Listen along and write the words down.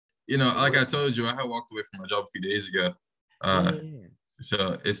like I told you, I had walked away from my job a few days ago. Uh, Yeah.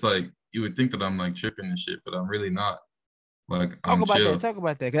 so it's like you would think that I'm like tripping and shit, but I'm really not. Like Talk I'm about that. chill. Talk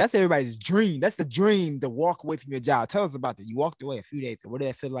about that. Cause that's everybody's dream. That's the dream to walk away from your job. Tell us about that. You walked away a few days ago. What did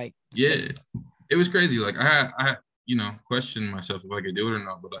that feel like? Just tell Yeah, me. it was crazy. Like I had questioned myself if I could do it or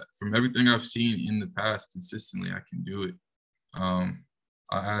not. But from everything I've seen in the past, consistently, I can do it. Um,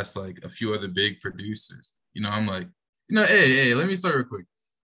 I asked like a few other big producers. I'm like, hey, let me start real quick.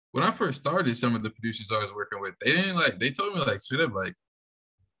 When I first started, some of the producers I was working with, they didn't like. They told me like straight up like,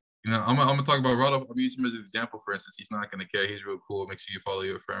 I'm gonna talk about Rado. I'm using him as an example. For instance, he's not gonna care. He's real cool. Make sure you follow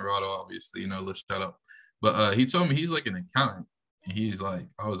your friend Rado, obviously. Little shout out. But he told me he's like an accountant. And he's like,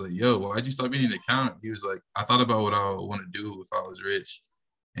 I was like, yo, why'd you start being an accountant? He was like, I thought about what I would want to do if I was rich,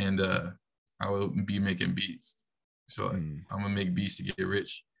 and I would be making beats. So like, Mm, I'm gonna make beats to get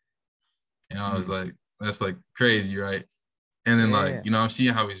rich. And I was mm. like, that's like crazy, right? And then like, Yeah. I'm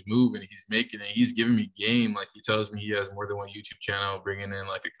seeing how he's moving, he's making it, he's giving me game. Like he tells me he has more than one YouTube channel, bringing in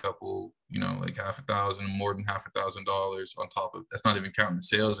like a couple, like $5,000, more than $5,000 on top of that's not even counting the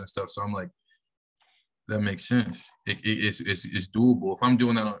sales and stuff. So I'm like, that makes sense. It's doable. If I'm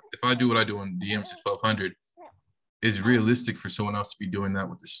doing that, if I do what I do on DMs at 1200, it's realistic for someone else to be doing that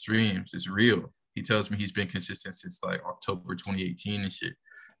with the streams. It's real. He tells me he's been consistent since like October 2018 and shit.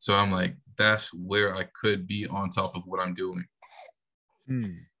 So I'm like, that's where I could be on top of what I'm doing.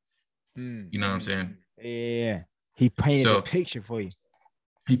 Mm, mm, You know what I'm mm, saying? yeah. He painted the So picture for you.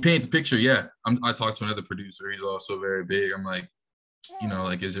 he painted the picture. Yeah. I talked to another producer. He's also very big. I'm like,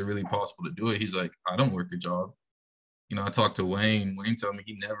 like, is it really possible to do it? He's like, I don't work a job. I talked to Wayne. Wayne told me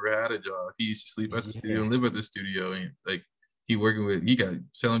he never had a job. He used to sleep at the studio Yeah. and live at the studio. And like he got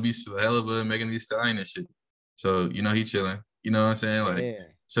selling beats to the hell of a Megan Thee Stallion and shit. So, he chilling. You know what I'm saying? Like, Yeah.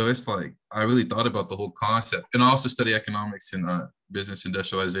 so it's like I really thought about the whole concept. And I also study economics and business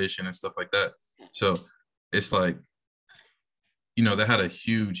industrialization and stuff like that. So it's like, that had a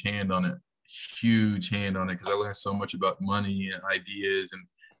huge hand on it because I learned so much about money and ideas and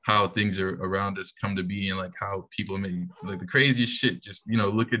how things are around us come to be and like how people make like the craziest shit. Just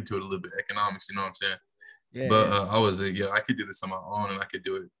look into it a little bit, economics. You know what I'm saying? Yeah. But Yeah. I was like, yeah, I could do this on my own, and I could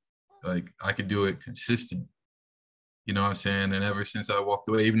do it. Like I could do it consistent. You know what I'm saying? And ever since I walked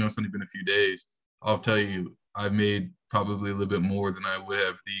away, even though it's only been a few days, I'll tell you, I've made probably a little bit more than I would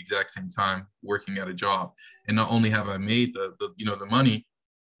have the exact same time working at a job. And not only have I made the money,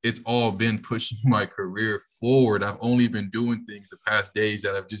 it's all been pushing my career forward. I've only been doing things the past days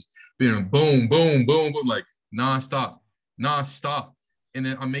that have just been boom, boom, boom, boom, like nonstop, nonstop. And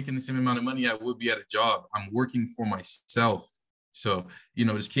then I'm making the same amount of money I would be at a job. I'm working for myself. So,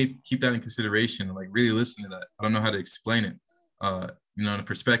 just keep that in consideration and like really listen to that. I don't know how to explain it. In a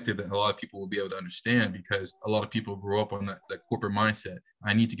perspective that a lot of people will be able to understand because a lot of people grow up on that corporate mindset.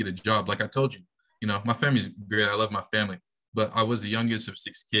 I need to get a job. Like I told you, my family's great. I love my family, but I was the youngest of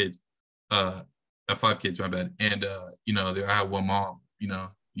 6 kids, 5 kids, my bad. And, I have one mom,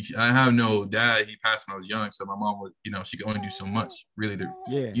 I have no dad. He passed when I was young. So my mom was, she could only do so much really to,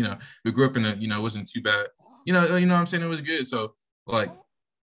 Yeah. we grew up in it wasn't too bad. What I'm saying? It was good. So like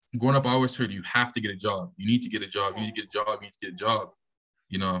growing up, I always heard you have to get a job. You need to get a job. You need to get a job. You need to get a job.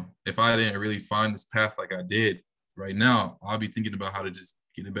 If I didn't really find this path like I did right now, I'll be thinking about how to just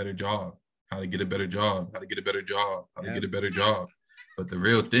get a better job, how to get a better job, how to get a better job, how to get a better job. But the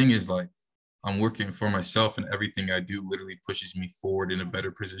real thing is like, I'm working for myself and everything I do literally pushes me forward in a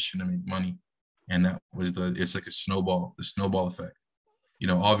better position to make money. And it's like the snowball effect.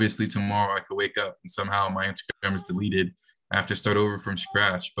 Obviously tomorrow I could wake up and somehow my Instagram is deleted. I have to start over from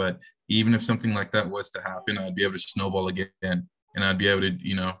scratch. But even if something like that was to happen, I'd be able to snowball again and I'd be able to,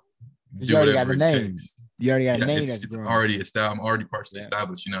 You do already got whatever a it name. takes. You already got a Yeah, name it's that's it's growing. already established. I'm already partially Yeah.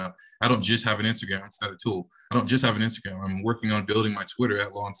 established. I don't just have an Instagram. It's not a tool. I don't just have an Instagram. I'm working on building my Twitter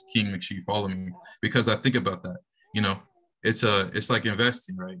at Lawrence King. Make sure you follow me because I think about that. You know, it's like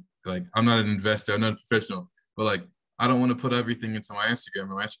investing, right? Like I'm not an investor. I'm not a professional, but like I don't want to put everything into my Instagram.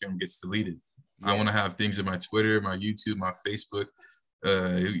 My Instagram gets deleted. I want to have things in my Twitter, my YouTube, my Facebook,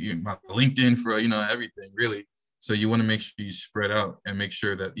 my LinkedIn for everything really. So you want to make sure you spread out and make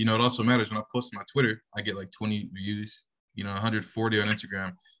sure that it also matters when I post on my Twitter, I get like 20 views, 140 on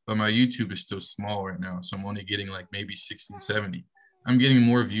Instagram, but my YouTube is still small right now, so I'm only getting like maybe 60, 70. I'm getting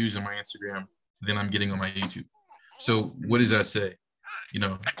more views on my Instagram than I'm getting on my YouTube. So what does that say?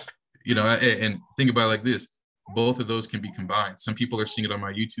 And think about it like this. Both of those can be combined. Some people are seeing it on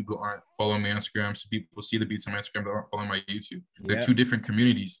my YouTube who aren't following my Instagram. Some people see the beats on my Instagram but aren't following my YouTube. They're two different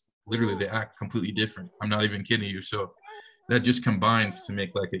communities. Literally, they act completely different. I'm not even kidding you. So that just combines to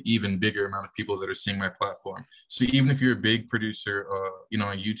make like an even bigger amount of people that are seeing my platform. So even if you're a big producer, you know,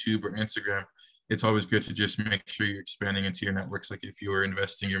 on YouTube or Instagram, it's always good to just make sure you're expanding into your networks. Like if you were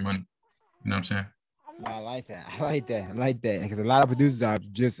investing your money, you know what I'm saying? I like that. I like that. I like that because a lot of producers are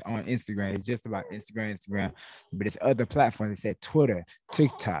just on Instagram. It's just about Instagram, but it's other platforms. They said Twitter,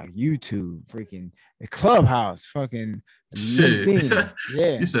 TikTok, YouTube, freaking Clubhouse, fucking Shit. LinkedIn.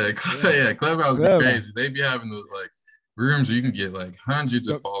 Yeah, You said, yeah, yeah, Clubhouse be Clubhouse. crazy. They be having those like rooms where you can get like hundreds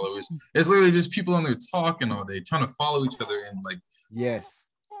of followers. It's literally just people on there talking all day, trying to follow each other and like Yes.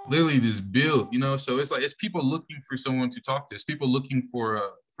 literally this build, you know. So it's like it's people looking for someone to talk to. It's people looking for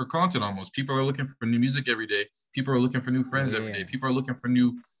content almost. People are looking for new music every day. People are looking for new friends every day. Yeah. People are looking for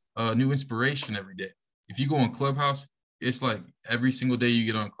new inspiration every day. If you go on Clubhouse, it's like every single day you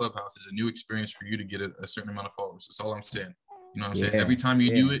get on Clubhouse is a new experience for you to get a certain amount of followers. That's all I'm saying. You know what I'm saying? Yeah. Every time you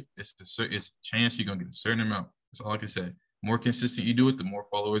Yeah. do it, it's a chance you're gonna get a certain amount. That's all I can say. More consistent you do it, the more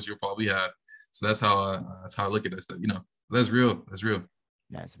followers you'll probably have. So that's how I look at that stuff. You know, that's real. That's real.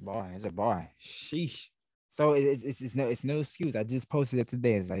 That's a bar. It's a bar. Sheesh. So it's no excuse. I just posted it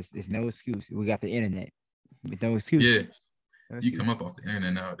today. It's like it's no excuse. We got the internet. It's no excuse. Yeah, No you excuse. come up off the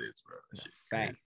internet nowadays, bro. That shit crazy. Facts.